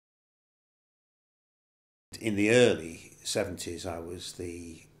In the early 70s, I was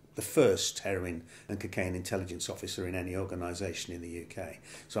the first heroin and cocaine intelligence officer in any organisation in the UK.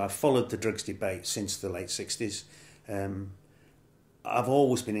 So I've followed the drugs debate since the late 60s. I've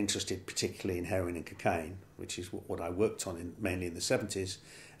always been interested particularly in heroin and cocaine, which is what I worked on mainly in the 70s.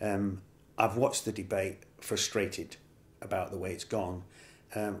 I've watched the debate frustrated about the way it's gone.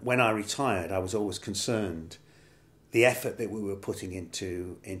 When I retired, I was always concerned the effort that we were putting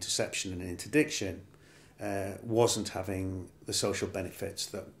into interception and interdiction wasn't having the social benefits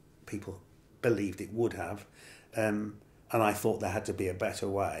that people believed it would have. And I thought there had to be a better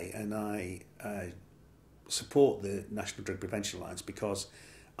way. And I support the National Drug Prevention Alliance because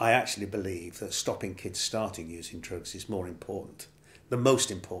I actually believe that stopping kids starting using drugs is more important, the most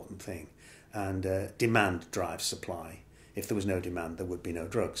important thing. And demand drives supply. If there was no demand, there would be no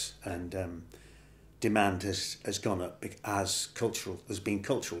drugs. And demand has gone up as there's been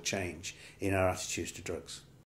cultural change in our attitudes to drugs.